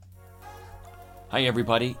Hi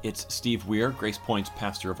everybody, it's Steve Weir, Grace Point's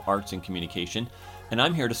Pastor of Arts and Communication, and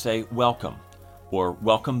I'm here to say welcome, or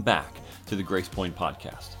welcome back to the Grace Point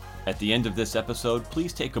Podcast. At the end of this episode,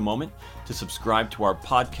 please take a moment to subscribe to our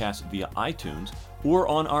podcast via iTunes or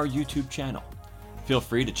on our YouTube channel. Feel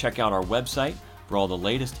free to check out our website for all the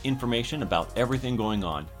latest information about everything going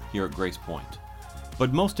on here at Grace Point.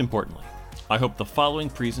 But most importantly, I hope the following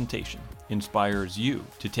presentation inspires you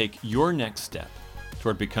to take your next step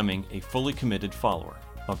toward becoming a fully committed follower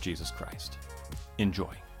of Jesus Christ.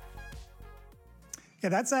 Enjoy. Yeah,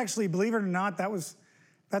 that's actually, believe it or not, that's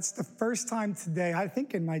the first time today, I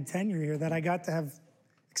think in my tenure here, that I got to have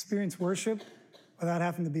experienced worship without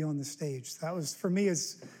having to be on the stage. That was, for me,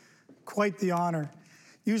 is quite the honor.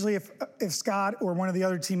 Usually if Scott or one of the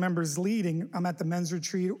other team members is leading, I'm at the men's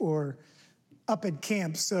retreat or up at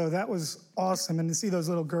camp, so that was awesome. And to see those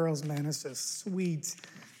little girls, man, it's just sweet.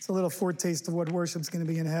 It's a little foretaste of what worship's going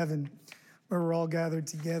to be in heaven, where we're all gathered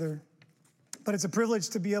together. But it's a privilege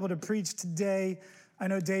to be able to preach today. I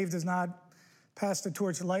know Dave does not pass the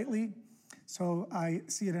torch lightly, so I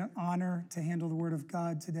see it an honor to handle the Word of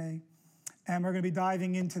God today. And we're going to be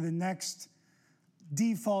diving into the next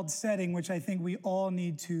default setting, which I think we all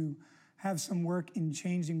need to have some work in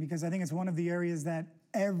changing, because I think it's one of the areas that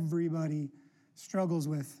everybody struggles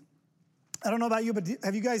with. I don't know about you, but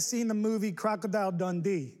have you guys seen the movie Crocodile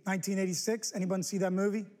Dundee, 1986? Anyone see that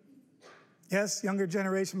movie? Yes, younger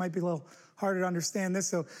generation might be a little harder to understand this.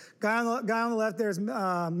 So guy on the left there is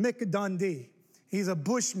Mick Dundee. He's a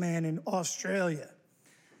bushman in Australia.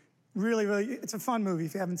 Really, it's a fun movie.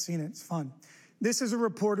 If you haven't seen it, it's fun. This is a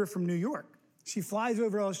reporter from New York. She flies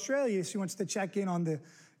over Australia. She wants to check in on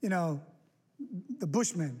the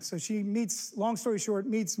bushmen. So she meets, long story short,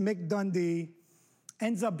 meets Mick Dundee,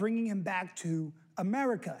 ends up bringing him back to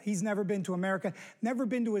America. He's never been to America, never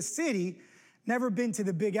been to a city, never been to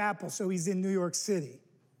the Big Apple, so he's in New York City.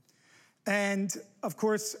 And of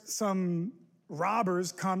course, some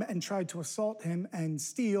robbers come and try to assault him and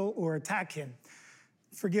steal or attack him.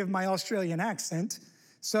 Forgive my Australian accent.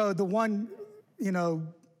 So the one,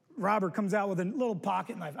 robber comes out with a little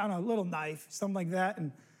pocket knife, a little knife, something like that,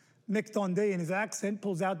 and Mick Dundee in his accent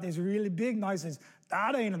pulls out this really big knife and says,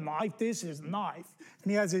 "That ain't a knife, this is a knife."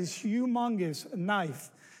 And he has this humongous knife.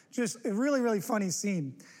 Just a really, really funny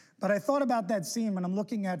scene. But I thought about that scene when I'm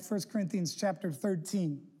looking at 1 Corinthians chapter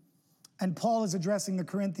 13. And Paul is addressing the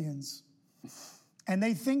Corinthians. And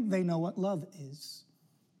they think they know what love is.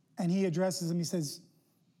 And he addresses them, he says,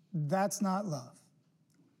 "That's not love.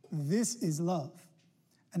 This is love."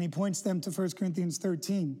 And he points them to 1 Corinthians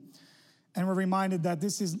 13. And we're reminded that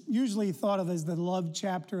this is usually thought of as the love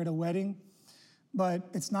chapter at a wedding. But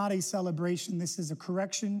it's not a celebration. This is a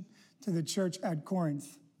correction to the church at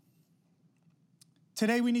Corinth.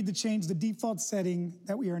 Today, we need to change the default setting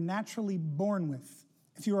that we are naturally born with.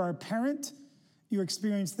 If you are a parent, you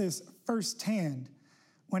experience this firsthand.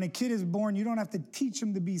 When a kid is born, you don't have to teach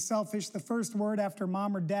him to be selfish. The first word after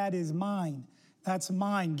mom or dad is mine. That's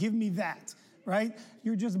mine. Give me that, right?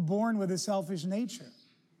 You're just born with a selfish nature.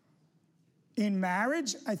 In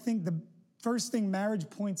marriage, I think the first thing marriage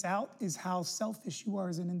points out is how selfish you are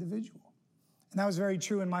as an individual. And that was very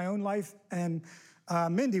true in my own life. And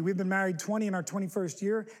Mindy, we've been married 20 in our 21st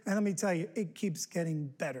year. And let me tell you, it keeps getting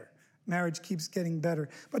better. Marriage keeps getting better.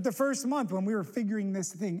 But the first month when we were figuring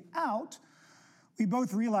this thing out, we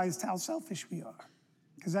both realized how selfish we are,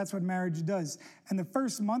 because that's what marriage does. And the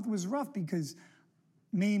first month was rough because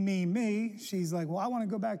me. She's like, "Well, I want to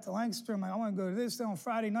go back to Lancaster. I'm like, I want to go to this on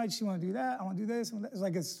Friday night. She want to do that. I want to do this." It's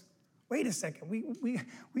like, wait a second.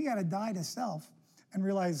 We got to die to self and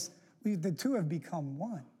realize the two have become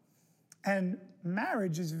one. And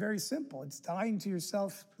marriage is very simple. It's dying to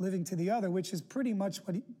yourself, living to the other, which is pretty much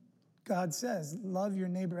what God says. Love your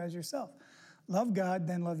neighbor as yourself. Love God,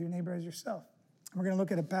 then love your neighbor as yourself. We're going to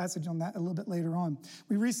look at a passage on that a little bit later on.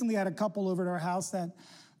 We recently had a couple over at our house that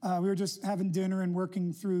we were just having dinner and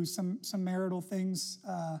working through some marital things,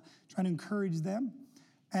 trying to encourage them.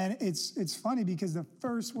 And it's funny because the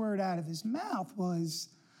first word out of his mouth was,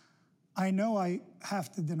 "I know I have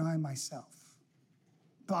to deny myself."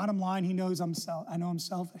 Bottom line, I know I'm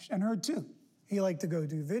selfish. And her too. He liked to go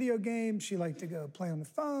do video games. She liked to go play on the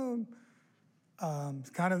phone.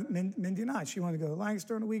 Kind of Mindy and I. She wanted to go to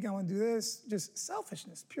Lancaster on the weekend. I want to do this. Just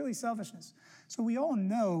selfishness, purely selfishness. So we all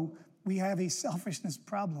know we have a selfishness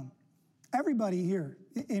problem. Everybody here,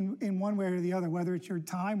 in one way or the other, whether it's your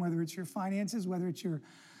time, whether it's your finances, whether it's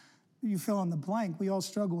you fill in the blank, we all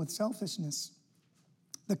struggle with selfishness.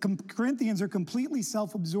 The Corinthians are completely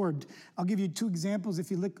self-absorbed. I'll give you two examples. If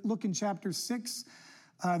you look in chapter 6,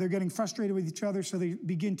 They're getting frustrated with each other, so they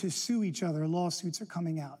begin to sue each other. Lawsuits are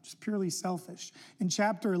coming out, just purely selfish. In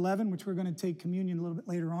chapter 11, which we're going to take communion a little bit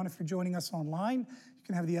later on, if you're joining us online, you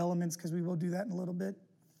can have the elements because we will do that in a little bit.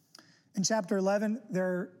 In chapter 11,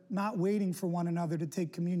 they're not waiting for one another to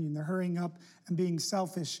take communion. They're hurrying up and being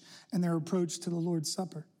selfish in their approach to the Lord's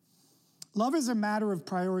Supper. Love is a matter of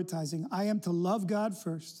prioritizing. I am to love God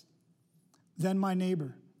first, then my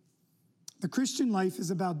neighbor. The Christian life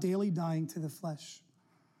is about daily dying to the flesh.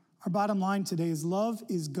 Our bottom line today is love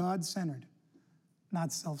is God-centered,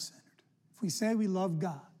 not self-centered. If we say we love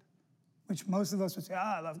God, which most of us would say,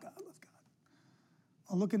 I love God, I love God.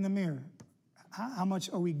 Well, look in the mirror. How much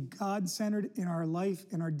are we God-centered in our life,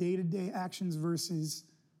 in our day-to-day actions versus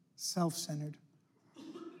self-centered?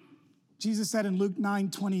 Jesus said in Luke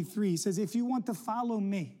 9:23, he says, if you want to follow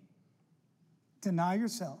me, deny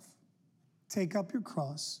yourself, take up your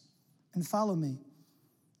cross, and follow me.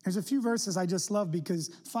 There's a few verses I just love because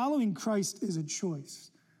following Christ is a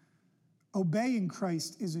choice. Obeying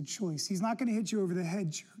Christ is a choice. He's not going to hit you over the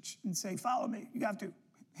head, church, and say, follow me. You have to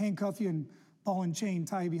handcuff you and ball and chain,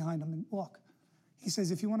 tie you behind him and walk. He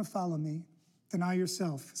says, if you want to follow me, deny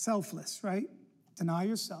yourself. Selfless, right? Deny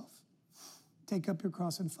yourself. Take up your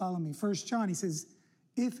cross and follow me. 1 John, he says,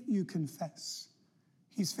 if you confess,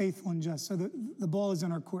 he's faithful and just. So the ball is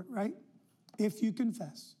in our court, right? If you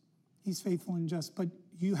confess, he's faithful and just. But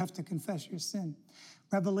you have to confess your sin.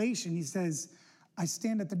 Revelation, he says, I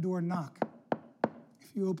stand at the door and knock.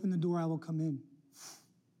 If you open the door, I will come in.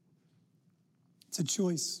 It's a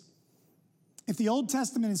choice. If the Old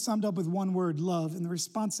Testament is summed up with one word, love, and the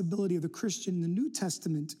responsibility of the Christian in the New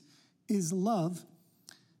Testament is love,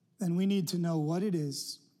 then we need to know what it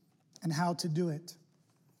is and how to do it.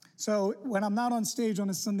 So when I'm not on stage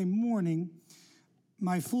on a Sunday morning,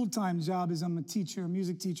 my full-time job is I'm a teacher, a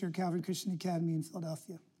music teacher at Calvary Christian Academy in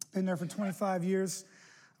Philadelphia. Been there for 25 years.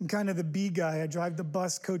 I'm kind of the B guy. I drive the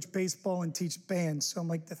bus, coach baseball, and teach band. So I'm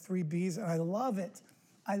like the 3 Bs, and I love it.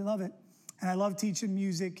 I love it. And I love teaching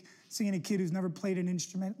music, seeing a kid who's never played an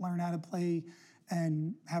instrument learn how to play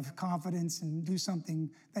and have confidence and do something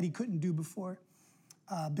that he couldn't do before.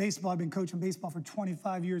 Baseball, I've been coaching baseball for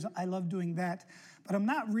 25 years. I love doing that. But I'm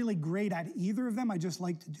not really great at either of them. I just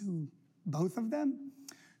like to do both of them.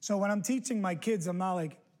 So when I'm teaching my kids, I'm not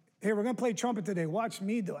like, here, we're going to play trumpet today. Watch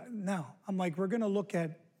me do it. No, I'm like, we're going to look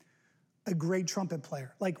at a great trumpet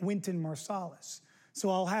player like Wynton Marsalis. So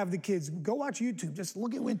I'll have the kids go watch YouTube. Just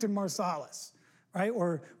look at Wynton Marsalis, right?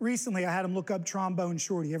 Or recently I had them look up Trombone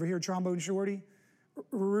Shorty. You ever hear Trombone Shorty?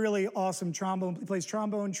 Really awesome trombone. He plays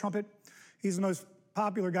trombone, trumpet. He's the most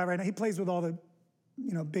popular guy right now. He plays with all the,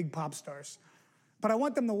 big pop stars. But I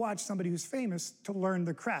want them to watch somebody who's famous to learn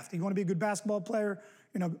the craft. You want to be a good basketball player?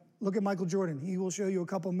 Look at Michael Jordan. He will show you a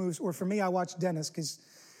couple moves. Or for me, I watch Dennis because,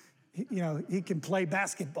 he can play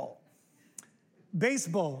basketball.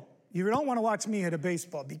 Baseball, you don't want to watch me hit a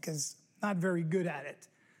baseball because I'm not very good at it.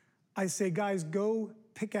 I say, guys, go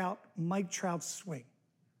pick out Mike Trout's swing.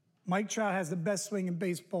 Mike Trout has the best swing in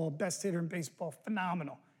baseball, best hitter in baseball,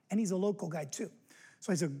 phenomenal. And he's a local guy too.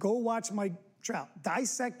 So I said, go watch Mike Trout,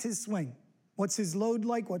 dissect his swing. What's his load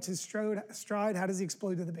like? What's his stride? How does he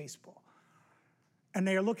explode to the baseball? And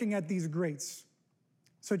they are looking at these greats.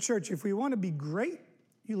 So church, if we want to be great,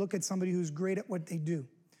 you look at somebody who's great at what they do.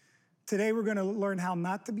 Today, we're going to learn how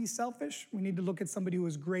not to be selfish. We need to look at somebody who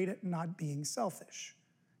is great at not being selfish.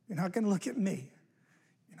 You're not going to look at me.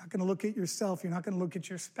 You're not going to look at yourself. You're not going to look at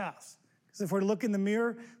your spouse. Because if we're to look in the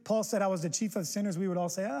mirror, Paul said I was the chief of sinners. We would all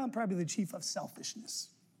say, I'm probably the chief of selfishness.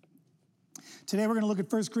 Today, we're going to look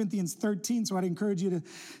at 1 Corinthians 13. So I'd encourage you to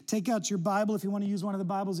take out your Bible if you want to use one of the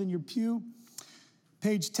Bibles in your pew.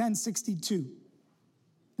 Page 1062.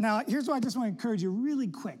 Now, here's what I just want to encourage you really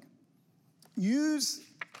quick. Use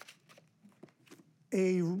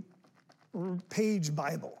a page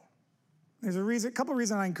Bible. There's a couple of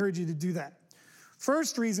reasons I encourage you to do that.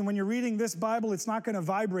 First reason, when you're reading this Bible, it's not going to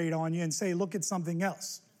vibrate on you and say, look at something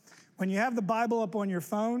else. When you have the Bible up on your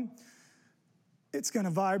phone, it's going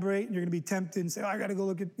to vibrate and you're going to be tempted and say, I got to go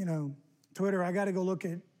look at, Twitter. I got to go look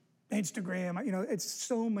at Instagram. It's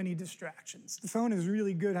so many distractions. The phone is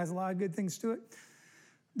really good, has a lot of good things to it.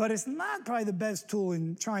 But it's not probably the best tool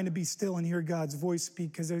in trying to be still and hear God's voice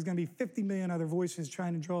speak because there's going to be 50 million other voices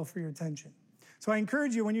trying to draw for your attention. So I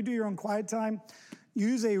encourage you, when you do your own quiet time,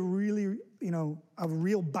 use a really, a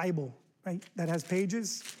real Bible, right, that has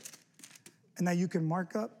pages and that you can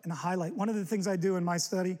mark up and highlight. One of the things I do in my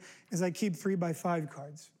study is I keep 3x5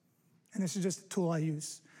 cards. And this is just a tool I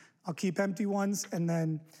use. I'll keep empty ones, and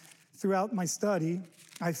then throughout my study,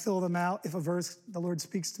 I fill them out. If the Lord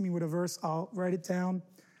speaks to me with a verse, I'll write it down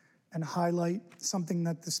and highlight something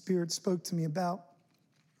that the Spirit spoke to me about.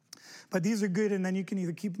 But these are good, and then you can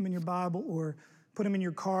either keep them in your Bible or put them in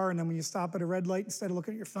your car, and then when you stop at a red light, instead of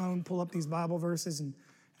looking at your phone, pull up these Bible verses and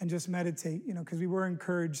just meditate, because we were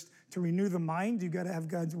encouraged to renew the mind. You got to have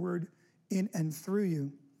God's word in and through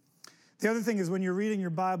you. The other thing is when you're reading your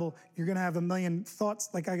Bible, you're going to have a million thoughts.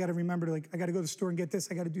 Like, I got to remember, I got to go to the store and get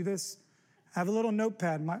this. I got to do this. I have a little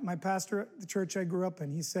notepad. My pastor at the church I grew up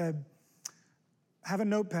in, he said, have a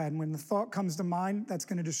notepad. And when the thought comes to mind that's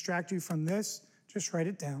going to distract you from this, just write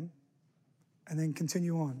it down and then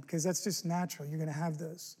continue on, because that's just natural. You're going to have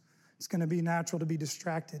those. It's going to be natural to be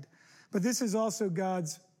distracted. But this is also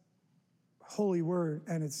God's holy word,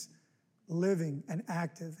 and it's living and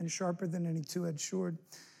active and sharper than any two-edged sword.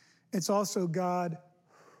 It's also God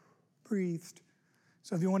breathed.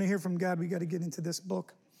 So if you want to hear from God, we got to get into this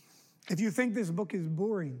book. If you think this book is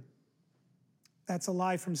boring, that's a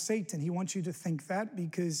lie from Satan. He wants you to think that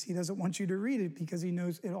because he doesn't want you to read it, because he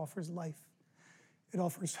knows it offers life. It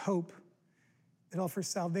offers hope. It offers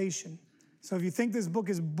salvation. So if you think this book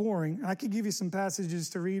is boring, and I could give you some passages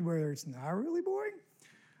to read where it's not really boring,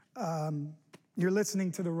 you're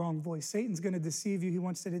listening to the wrong voice. Satan's going to deceive you. He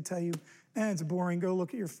wants to tell you, it's boring. Go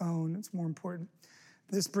look at your phone. It's more important.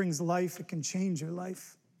 This brings life. It can change your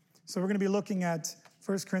life. So we're going to be looking at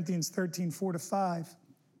 1 Corinthians 13, 4-5.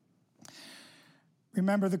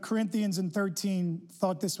 Remember, the Corinthians in 13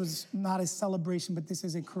 thought this was not a celebration, but this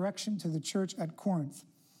is a correction to the church at Corinth.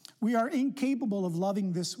 We are incapable of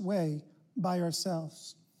loving this way by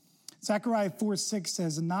ourselves. Zechariah 4:6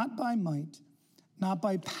 says, not by might, not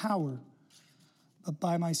by power, but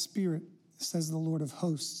by my spirit, says the Lord of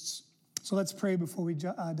hosts. So let's pray before we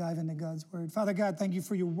dive into God's word. Father God, thank you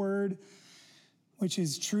for your word, which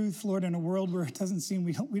is truth, Lord, in a world where it doesn't seem,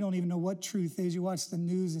 we don't even know what truth is. You watch the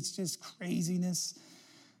news, it's just craziness.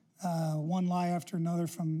 One lie after another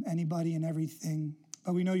from anybody and everything.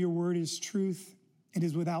 But we know your word is truth. It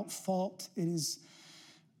is without fault. It is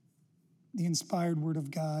the inspired word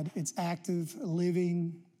of God. It's active,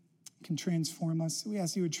 living, can transform us. We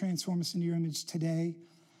ask you would transform us into your image today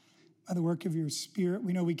by the work of your spirit.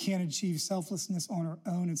 We know we can't achieve selflessness on our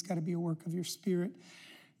own. It's got to be a work of your spirit,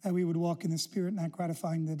 that we would walk in the spirit, not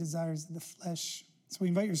gratifying the desires of the flesh. So we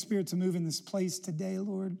invite your spirit to move in this place today,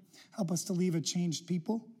 Lord. Help us to leave a changed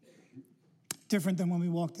people, different than when we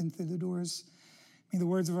walked in through the doors. May the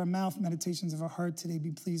words of our mouth, meditations of our heart today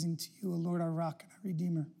be pleasing to you, O Lord, our rock and our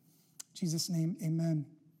redeemer. In Jesus' name, amen.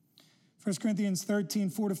 1 Corinthians 13,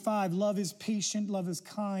 4-5, love is patient, love is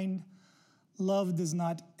kind. Love does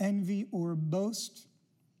not envy or boast.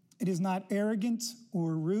 It is not arrogant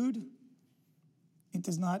or rude. It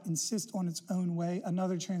does not insist on its own way.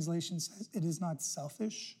 Another translation says it is not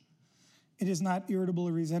selfish. It is not irritable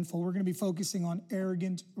or resentful. We're going to be focusing on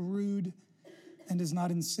arrogant, rude, and does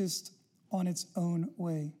not insist on its own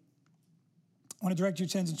way. I want to direct your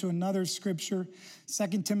attention to another scripture,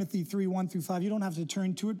 2 Timothy 3, 1-5. You don't have to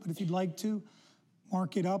turn to it, but if you'd like to,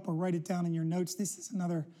 mark it up or write it down in your notes. This is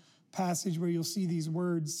another passage where you'll see these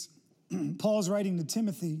words. Paul's writing to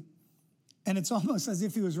Timothy, and it's almost as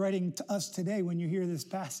if he was writing to us today when you hear this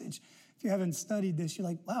passage. If you haven't studied this, you're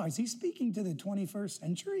like, wow, is he speaking to the 21st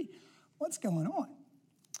century? What's going on?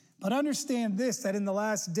 But understand this, that in the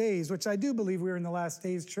last days, which I do believe we're in the last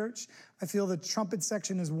days, church, I feel the trumpet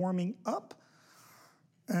section is warming up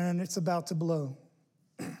and it's about to blow.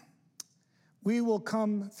 We will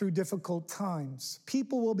come through difficult times.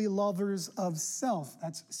 People will be lovers of self.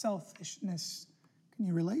 That's selfishness. Can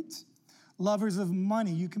you relate? Lovers of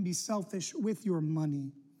money. You can be selfish with your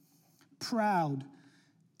money. Proud,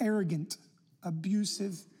 arrogant,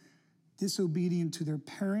 abusive, disobedient to their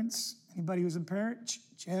parents. Anybody who's a parent?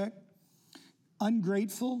 Check.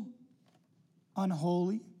 Ungrateful,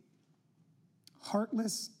 unholy,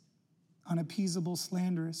 heartless, unappeasable,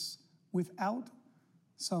 slanderous, without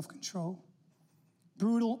self-control.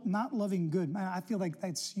 Brutal, not loving good. Man, I feel like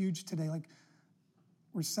that's huge today. Like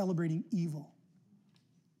we're celebrating evil.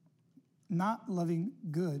 Not loving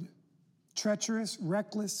good. Treacherous,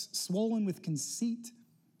 reckless, swollen with conceit.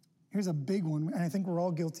 Here's a big one, and I think we're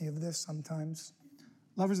all guilty of this sometimes.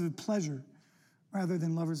 Lovers of pleasure rather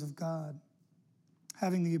than lovers of God.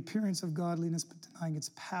 Having the appearance of godliness but denying its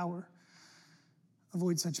power.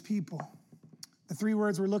 Avoid such people. The three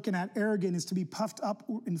words we're looking at, arrogant is to be puffed up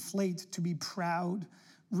or inflate, to be proud.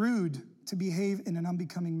 Rude, to behave in an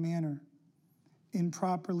unbecoming manner.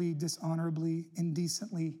 Improperly, dishonorably,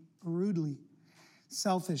 indecently, rudely.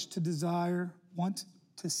 Selfish, to desire, want,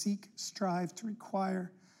 to seek, strive, to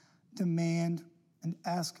require, demand, and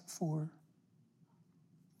ask for.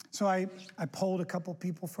 So I polled a couple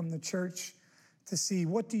people from the church to see,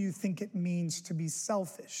 what do you think it means to be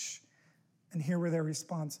selfish? And here were their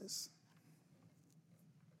responses.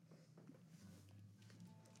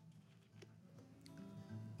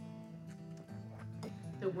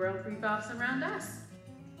 world revolves around us.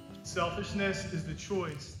 Selfishness is the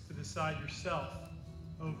choice to decide yourself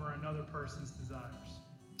over another person's desires.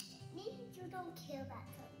 Maybe you don't care about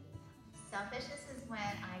something. Selfishness is when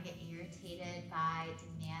I get irritated by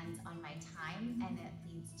demands on my time and it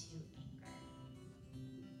leads to anger.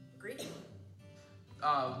 Greedy.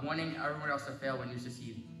 Wanting everyone else to fail when you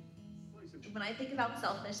succeed. When I think about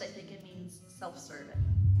selfish, I think it means self-serving.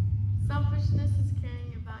 Selfishness is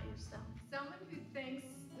caring about yourself. Someone who thinks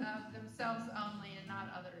of themselves only and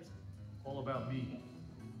not others. All about me.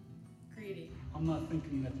 Greedy. I'm not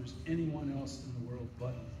thinking that there's anyone else in the world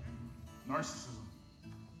but me. Narcissism.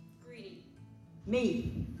 Greedy.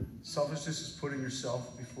 Me. Selfishness is putting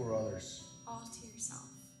yourself before others. All to yourself.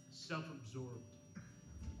 Self-absorbed.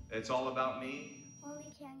 It's all about me.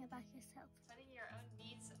 Only caring about yourself. Putting your own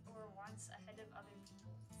needs or wants ahead of other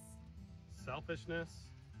people's. Selfishness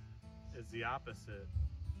is the opposite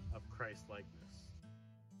of Christ-likeness.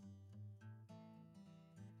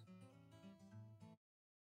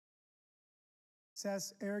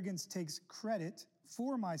 Success, arrogance takes credit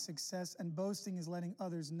for my success, and boasting is letting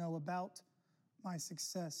others know about my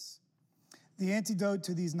success. The antidote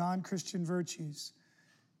to these non-Christian virtues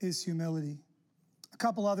is humility. A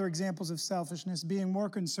couple other examples of selfishness: being more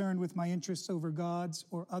concerned with my interests over God's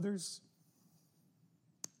or others.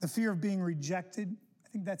 The fear of being rejected. I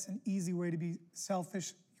think that's an easy way to be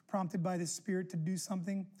selfish. You're prompted by the Spirit to do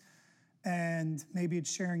something, and maybe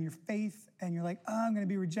it's sharing your faith, and you're like, I'm going to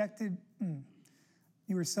be rejected.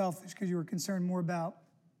 You were selfish because you were concerned more about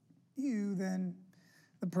you than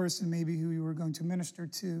the person maybe who you were going to minister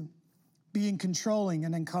to. Being controlling,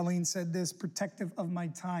 and then Colleen said this, protective of my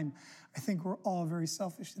time. I think we're all very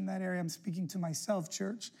selfish in that area. I'm speaking to myself,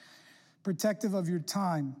 church. Protective of your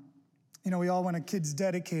time. You know, we all want our kids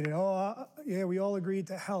dedicated. Yeah, we all agreed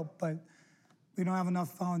to help, but we don't have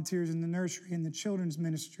enough volunteers in the nursery, in the children's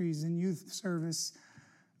ministries, in youth service,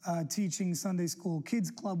 teaching Sunday school,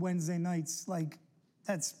 kids club Wednesday nights. Like,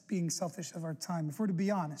 that's being selfish of our time, if we're to be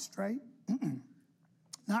honest, right?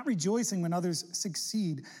 Not rejoicing when others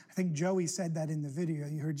succeed. I think Joey said that in the video.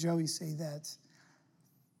 You heard Joey say that.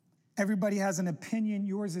 Everybody has an opinion.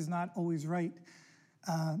 Yours is not always right.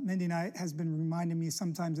 Mindy and I has been reminding me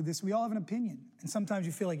sometimes of this. We all have an opinion. And sometimes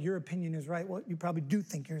you feel like your opinion is right. Well, you probably do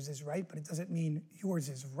think yours is right, but it doesn't mean yours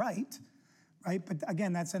is right? But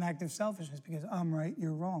again, that's an act of selfishness because I'm right,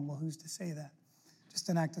 you're wrong. Well, who's to say that? Just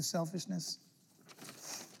an act of selfishness.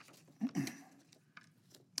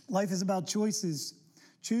 Life is about choices.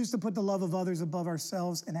 Choose to put the love of others above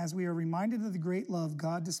ourselves, and as we are reminded of the great love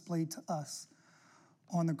God displayed to us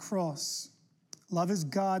on the cross, love is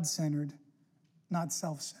God-centered, not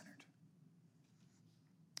self-centered.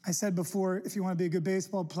 I said before, if you want to be a good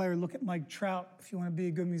baseball player, look at Mike Trout. If you want to be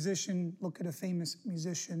a good musician, look at a famous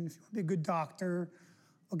musician. If you want to be a good doctor,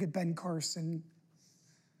 look at Ben Carson.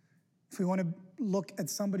 If we want to look at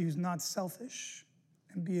somebody who's not selfish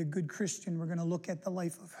and be a good Christian, we're going to look at the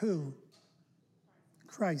life of who?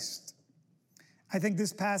 Christ. I think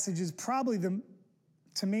this passage is probably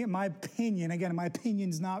to me, in my opinion, again, my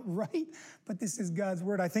opinion's not right, but this is God's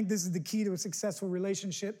word. I think this is the key to a successful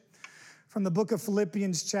relationship. From the book of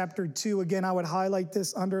Philippians chapter 2, again, I would highlight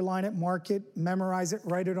this, underline it, mark it, memorize it,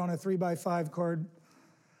 write it on a 3x5 card.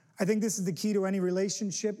 I think this is the key to any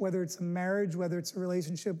relationship, whether it's a marriage, whether it's a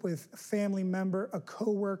relationship with a family member, a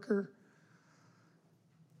coworker.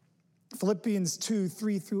 Philippians 2,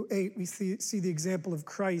 3-8, we see the example of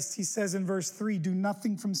Christ. He says in verse 3, do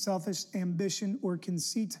nothing from selfish ambition or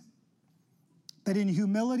conceit, but in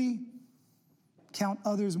humility, count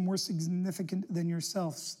others more significant than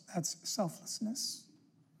yourselves. That's selflessness.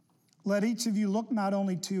 Let each of you look not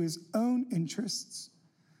only to his own interests,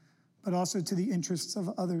 but also to the interests of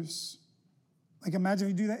others. Like imagine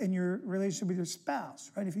if you do that in your relationship with your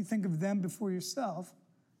spouse, right? If you think of them before yourself,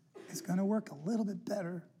 it's going to work a little bit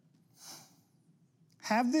better.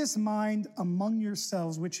 Have this mind among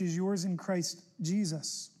yourselves, which is yours in Christ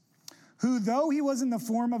Jesus, who, though he was in the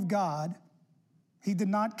form of God, he did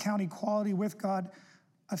not count equality with God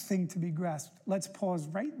a thing to be grasped. Let's pause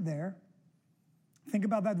right there. Think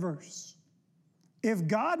about that verse. If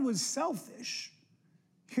God was selfish,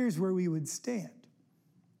 here's where we would stand.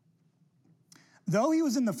 Though he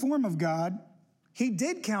was in the form of God, he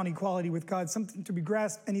did count equality with God something to be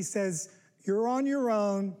grasped, and he says, you're on your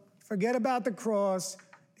own. Forget about the cross.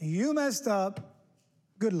 You messed up.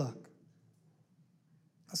 Good luck.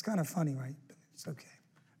 That's kind of funny, right? But it's okay.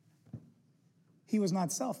 He was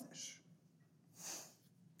not selfish.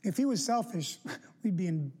 If he was selfish, we'd be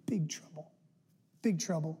in big trouble. Big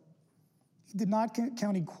trouble. He did not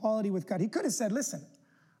count equality with God. He could have said, listen,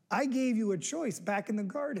 I gave you a choice back in the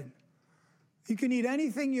garden. You can eat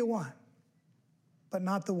anything you want, but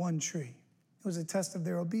not the one tree. It was a test of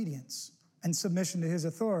their obedience and submission to his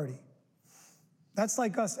authority. That's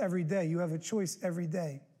like us every day. You have a choice every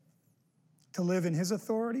day to live in his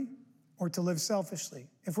authority or to live selfishly.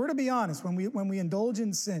 If we're to be honest, when we indulge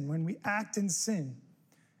in sin, when we act in sin,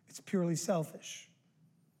 it's purely selfish.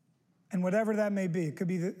 And whatever that may be, it could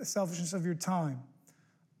be the selfishness of your time.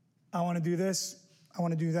 I want to do this, I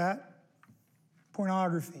want to do that.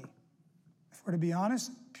 Pornography. If we're to be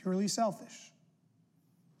honest, purely selfish.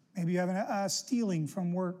 Maybe you have a stealing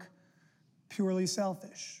from work, purely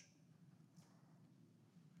selfish.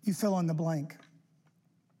 You fill in the blank.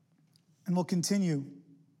 And we'll continue.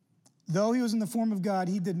 Though he was in the form of God,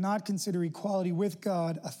 he did not consider equality with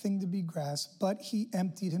God a thing to be grasped, but he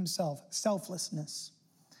emptied himself, selflessness,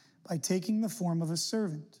 by taking the form of a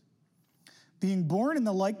servant. Being born in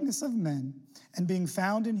the likeness of men and being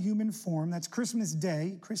found in human form, that's Christmas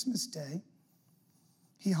Day,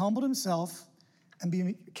 he humbled himself and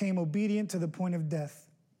became obedient to the point of death,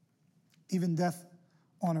 even death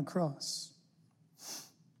on a cross.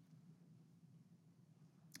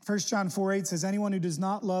 1 John 4:8 says, anyone who does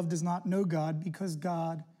not love does not know God, because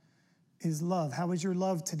God is love. How is your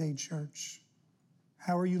love today, church?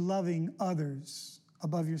 How are you loving others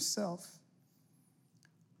above yourself?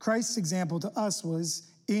 Christ's example to us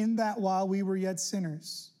was in that while we were yet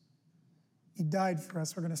sinners, he died for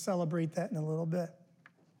us. We're going to celebrate that in a little bit.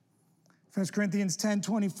 1 Corinthians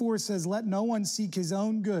 10:24 says, let no one seek his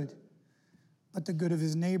own good, but the good of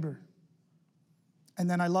his neighbor. And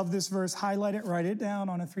then I love this verse, highlight it, write it down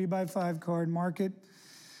on a 3x5 card, mark it.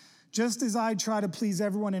 Just as I try to please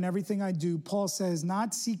everyone in everything I do, Paul says,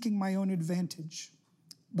 not seeking my own advantage,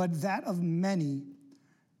 but that of many,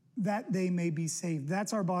 that they may be saved.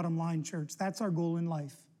 That's our bottom line, church. That's our goal in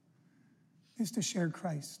life, is to share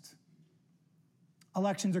Christ.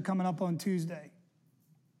 Elections are coming up on Tuesday.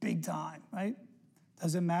 Big time, right?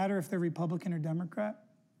 Doesn't matter if they're Republican or Democrat.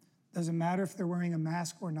 Doesn't matter if they're wearing a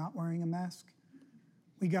mask or not wearing a mask.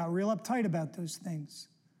 We got real uptight about those things.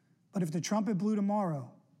 But if the trumpet blew tomorrow,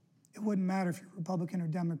 it wouldn't matter if you're Republican or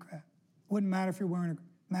Democrat. It wouldn't matter if you're wearing a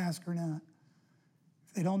mask or not.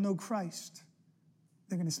 If they don't know Christ,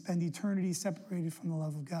 they're going to spend eternity separated from the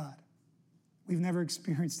love of God. We've never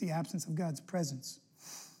experienced the absence of God's presence.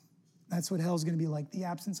 That's what hell's going to be like, the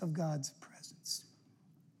absence of God's presence.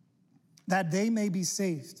 That they may be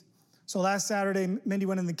saved. So last Saturday, Mindy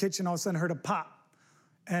went in the kitchen, all of a sudden heard a pop.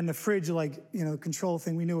 And the fridge, control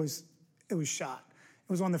thing, we knew it was shot. It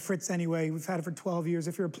was on the fritz anyway. We've had it for 12 years.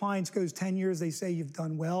 If your appliance goes 10 years, they say you've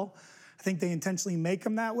done well. I think they intentionally make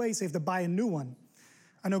them that way, so you have to buy a new one.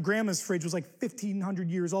 I know Grandma's fridge was like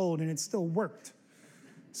 1,500 years old, and it still worked.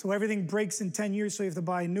 So everything breaks in 10 years, so you have to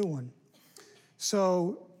buy a new one.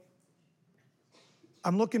 So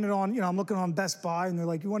I'm looking on Best Buy, and they're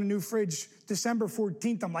like, you want a new fridge December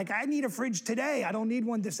 14th? I'm like, I need a fridge today. I don't need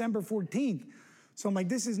one December 14th. So I'm like,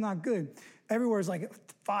 this is not good. Everywhere's like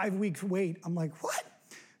 5 weeks wait. I'm like, what?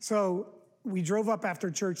 So we drove up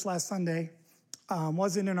after church last Sunday.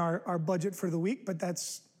 Wasn't in our budget for the week, but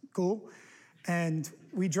that's cool. And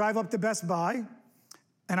we drive up to Best Buy.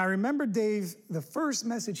 And I remember Dave, the first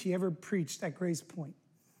message he ever preached at Grace Point.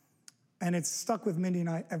 And it's stuck with Mindy and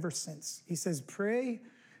I ever since. He says, pray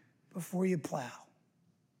before you plow.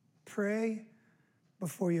 Pray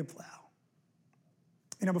before you plow.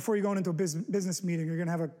 Before you're going into a business meeting, you're going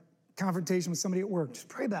to have a confrontation with somebody at work. Just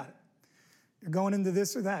pray about it. You're going into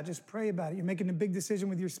this or that. Just pray about it. You're making a big decision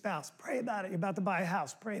with your spouse. Pray about it. You're about to buy a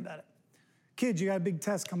house. Pray about it. Kids, you got a big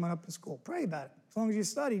test coming up in school. Pray about it. As long as you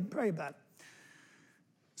studied, pray about it.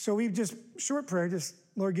 So we've just, short prayer, just,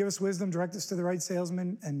 Lord, give us wisdom, direct us to the right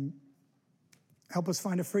salesman, and help us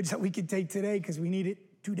find a fridge that we can take today because we need it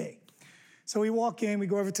today. So we walk in, we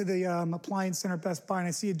go over to the appliance center at Best Buy, and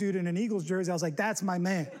I see a dude in an Eagles jersey. I was like, that's my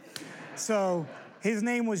man. So his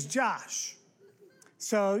name was Josh.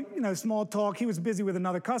 So, small talk. He was busy with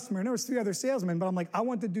another customer, and there was 3 other salesmen, but I'm like, I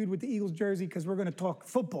want the dude with the Eagles jersey because we're going to talk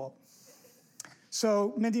football.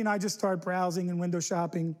 So Mindy and I just started browsing and window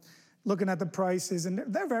shopping, looking at the prices, and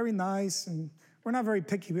they're very nice, and we're not very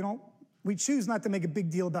picky. We choose not to make a big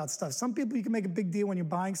deal about stuff. Some people, you can make a big deal when you're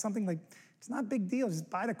buying something. Like, it's not a big deal. Just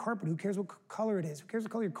buy the carpet. Who cares what color it is? Who cares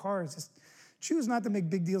what color your car is? Just choose not to make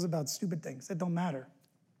big deals about stupid things that don't matter.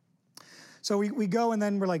 So we go, and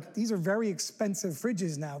then we're like, these are very expensive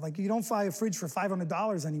fridges now. Like, you don't buy a fridge for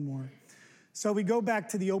 $500 anymore. So we go back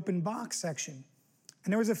to the open box section.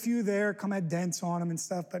 And there was a few there, come had dents on them and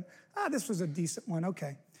stuff, but this was a decent one.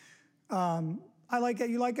 Okay. I like it.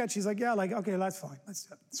 You like it? She's like, yeah, okay, that's fine. Let's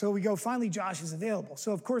do it. So we go, finally, Josh is available.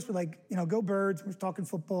 So, of course, we're like, go Birds. We're talking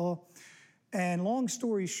football. And long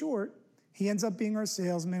story short, He ends up being our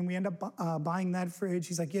salesman. We end up buying that fridge.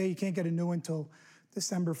 He's like, yeah, you can't get a new one until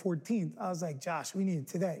December 14th. I was like, Josh, we need it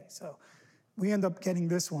today. So we end up getting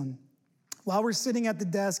this one. While we're sitting at the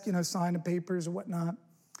desk, signing the papers or whatnot,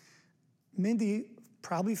 Mindy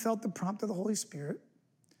probably felt the prompt of the Holy Spirit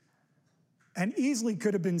and easily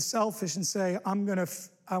could have been selfish and say, I'm going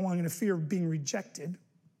to fear of being rejected.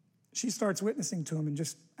 She starts witnessing to him and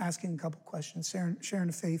just asking a couple questions, sharing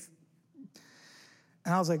the faith.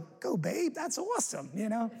 And I was like, go, babe, that's awesome,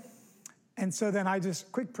 And so then I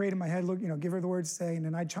just quick prayed in my head, look, give her the words to say, and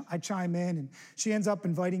then I chime in, and she ends up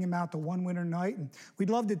inviting him out to one winter night. And we'd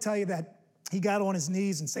love to tell you that he got on his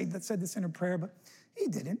knees and said this in a prayer, but he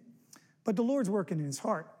didn't. But the Lord's working in his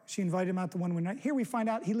heart. She invited him out to one winter night. Here we find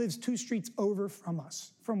out he lives 2 streets over from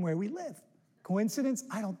us, from where we live. Coincidence?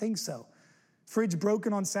 I don't think so. Fridge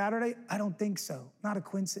broken on Saturday? I don't think so. Not a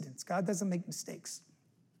coincidence. God doesn't make mistakes.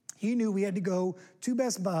 He knew we had to go to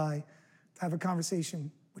Best Buy to have a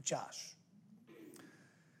conversation with Josh.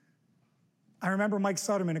 I remember Mike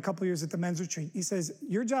Sutterman a couple years at the men's retreat. He says,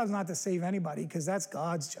 your job's not to save anybody because that's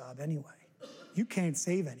God's job anyway. You can't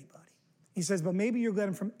save anybody. He says, but maybe you'll get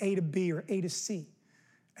them from A to B or A to C.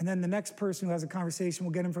 And then the next person who has a conversation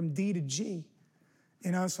will get them from D to G.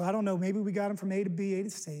 So I don't know, maybe we got them from A to B, A to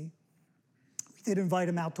C. We did invite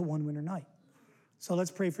him out to one winter night. So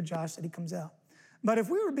let's pray for Josh that he comes out. But if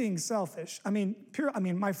we were being selfish,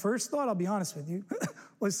 my first thought, I'll be honest with you,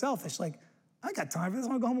 was selfish. Like, I got time for this. I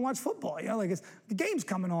want to go home and watch football. The game's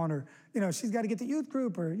coming on, or, she's got to get to youth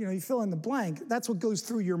group, or, you fill in the blank. That's what goes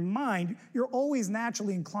through your mind. You're always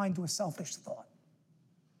naturally inclined to a selfish thought.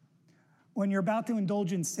 When you're about to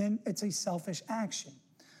indulge in sin, it's a selfish action.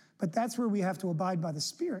 But that's where we have to abide by the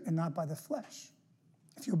Spirit and not by the flesh.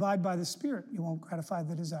 If you abide by the Spirit, you won't gratify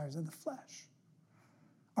the desires of the flesh.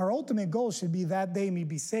 Our ultimate goal should be that they may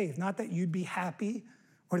be saved, not that you'd be happy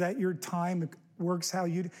or that your time works how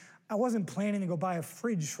you'd. I wasn't planning to go buy a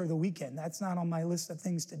fridge for the weekend. That's not on my list of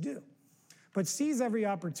things to do. But seize every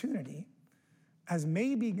opportunity as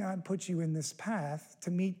maybe God puts you in this path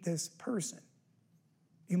to meet this person.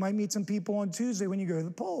 You might meet some people on Tuesday when you go to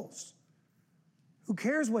the polls. Who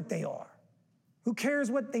cares what they are? Who cares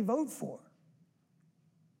what they vote for?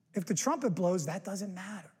 If the trumpet blows, that doesn't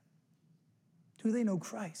matter. Do they know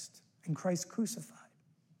Christ and Christ crucified?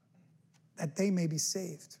 That they may be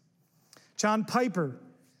saved. John Piper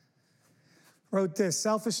wrote this: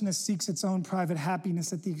 selfishness seeks its own private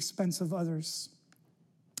happiness at the expense of others.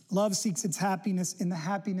 Love seeks its happiness in the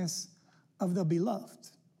happiness of the beloved.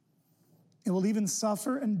 It will even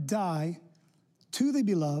suffer and die to the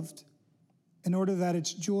beloved in order that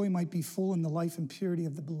its joy might be full in the life and purity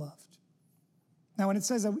of the beloved. Now, when it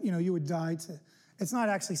says that, you would die to, it's not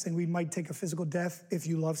actually saying we might take a physical death if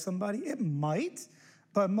you love somebody. It might,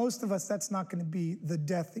 but most of us, that's not going to be the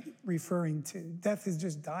death that you're referring to. Death is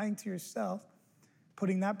just dying to yourself,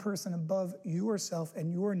 putting that person above yourself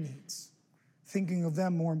and your needs, thinking of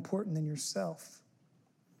them more important than yourself.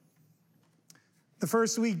 The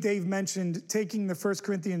first week, Dave mentioned taking the 1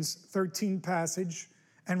 Corinthians 13 passage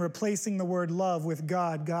and replacing the word love with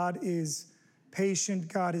God. God is patient.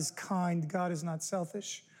 God is kind. God is not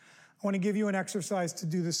selfish. I want to give you an exercise to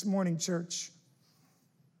do this morning, church.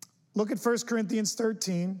 Look at 1 Corinthians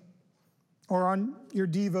 13, or on your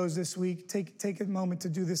devos this week. Take a moment to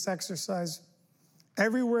do this exercise.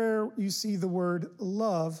 Everywhere you see the word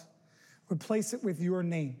love, replace it with your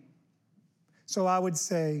name. So I would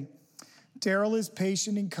say, Daryl is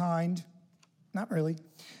patient and kind. Not really.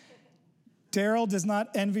 Daryl does not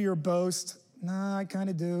envy or boast. Nah, I kind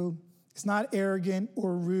of do. He's not arrogant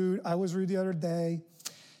or rude. I was rude the other day.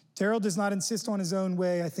 Daryl does not insist on his own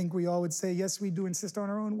way. I think we all would say, yes, we do insist on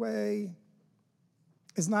our own way.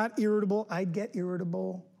 Is not irritable. I'd get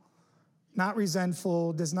irritable. Not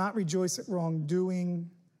resentful. Does not rejoice at wrongdoing.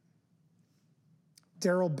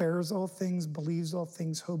 Daryl bears all things, believes all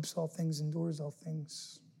things, hopes all things, endures all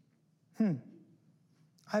things.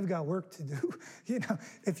 I've got work to do.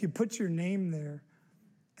 If you put your name there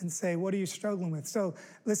and say, what are you struggling with? So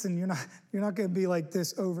listen, you're not going to be like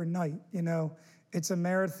this overnight. It's a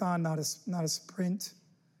marathon, not a sprint.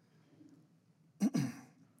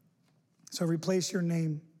 So replace your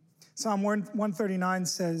name. Psalm 139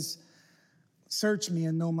 says, search me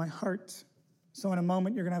and know my heart. So in a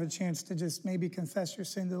moment, you're going to have a chance to just maybe confess your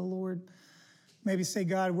sin to the Lord. Maybe say,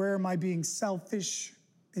 God, where am I being selfish?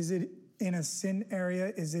 Is it in a sin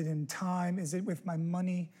area? Is it in time? Is it with my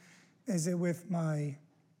money? Is it with my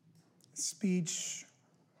speech?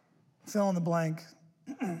 Fill in the blank.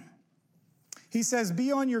 He says,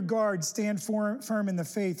 be on your guard, stand firm in the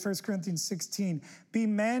faith, 1 Corinthians 16. Be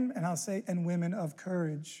men, and I'll say, and women of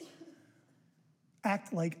courage.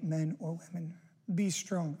 Act like men or women. Be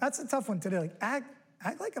strong. That's a tough one today. Like act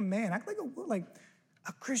like a man. Act like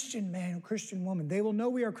a Christian man, a Christian woman. They will know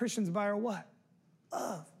we are Christians by our what?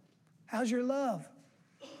 Love. How's your love?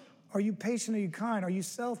 Are you patient? Are you kind? Are you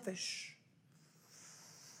selfish?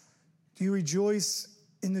 Do you rejoice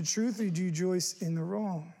in the truth or do you rejoice in the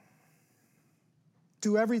wrong?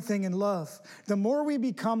 Do everything in love. The more we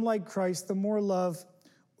become like Christ, the more love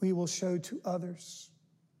we will show to others.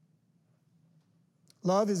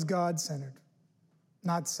 Love is God-centered,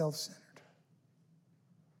 not self-centered.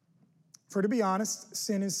 For to be honest,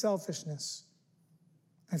 sin is selfishness.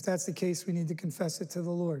 If that's the case, we need to confess it to the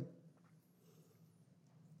Lord.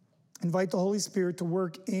 Invite the Holy Spirit to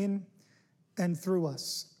work in and through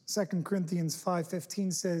us. 2 Corinthians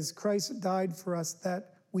 5:15 says, Christ died for us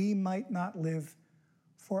that we might not live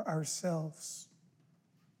for ourselves.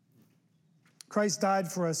 Christ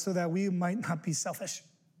died for us so that we might not be selfish.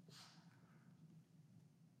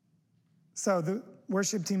 So the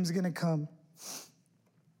worship team is going to come.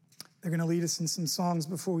 They're going to lead us in some songs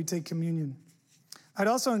before we take communion. I'd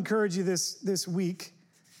also encourage you this week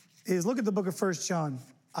is look at the book of 1 John.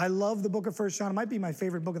 I love the book of 1 John. It might be my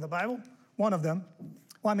favorite book of the Bible, one of them.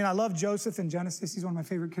 Well, I mean, I love Joseph in Genesis. He's one of my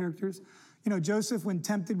favorite characters. You know, Joseph, when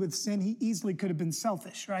tempted with sin, he easily could have been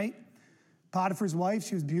selfish, right? Potiphar's wife,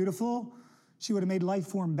 she was beautiful. She would have made life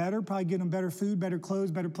for him better, probably given him better food, better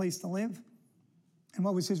clothes, better place to live. And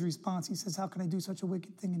what was his response? He says, how can I do such a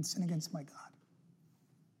wicked thing and sin against my God?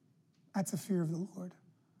 That's a fear of the Lord.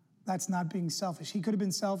 That's not being selfish. He could have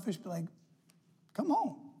been selfish, but like, come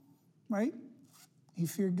on, right? He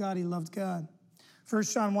feared God. He loved God. 1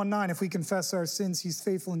 John 1:9, if we confess our sins, he's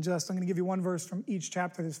faithful and just. I'm going to give you one verse from each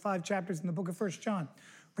chapter. There's 5 chapters in the book of 1 John.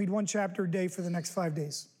 Read one chapter a day for the next 5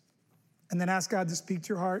 days. And then ask God to speak to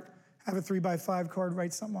your heart. Have a 3x5 card,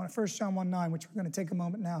 write something on it. 1 John 1:9, which we're going to take a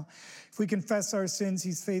moment now. If we confess our sins,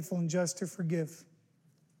 he's faithful and just to forgive.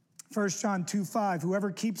 1 John 2:5,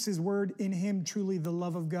 whoever keeps his word, in him truly the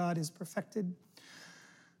love of God is perfected.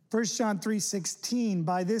 1 John 3:16,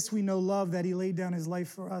 by this we know love, that he laid down his life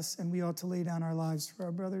for us, and we ought to lay down our lives for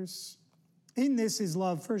our brothers. In this is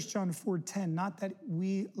love, 1 John 4:10, not that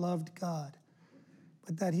we loved God,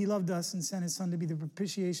 but that he loved us and sent his son to be the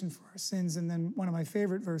propitiation for our sins. And then one of my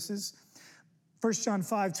favorite verses, 1 John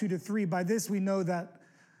 5:2-3, by this we know that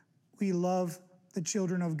we love the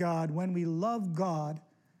children of God, when we love God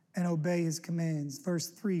and obey his commands. Verse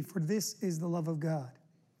 3, for this is the love of God,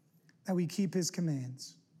 that we keep his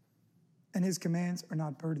commands, and his commands are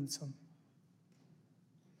not burdensome.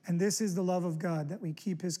 And this is the love of God, that we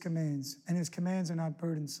keep his commands, and his commands are not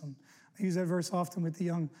burdensome. I use that verse often with the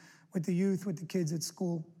youth, with the kids at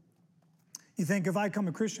school. You think, if I become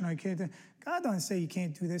a Christian, I can't. God doesn't say you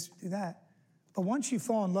can't do this or do that. But once you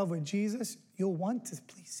fall in love with Jesus, you'll want to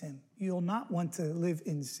please him. You'll not want to live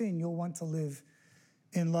in sin. You'll want to live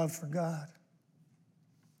in love for God.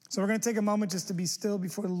 So we're going to take a moment just to be still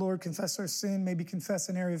before the Lord, confess our sin, maybe confess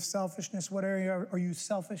an area of selfishness. What area are you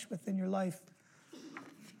selfish within your life?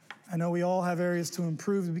 I know we all have areas to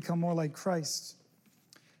improve to become more like Christ.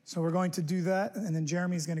 So we're going to do that, and then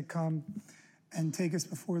Jeremy's going to come and take us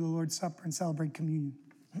before the Lord's Supper and celebrate communion.